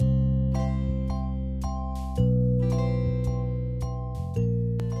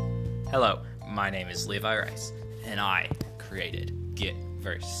Hello, my name is Levi Rice, and I created Get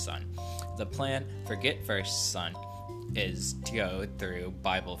Verse Son. The plan for Get Verse Son is to go through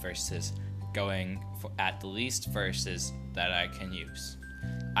Bible verses, going at the least verses that I can use.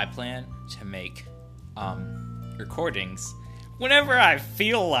 I plan to make recordings whenever I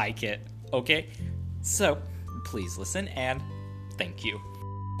feel like it, okay? So, please listen and thank you.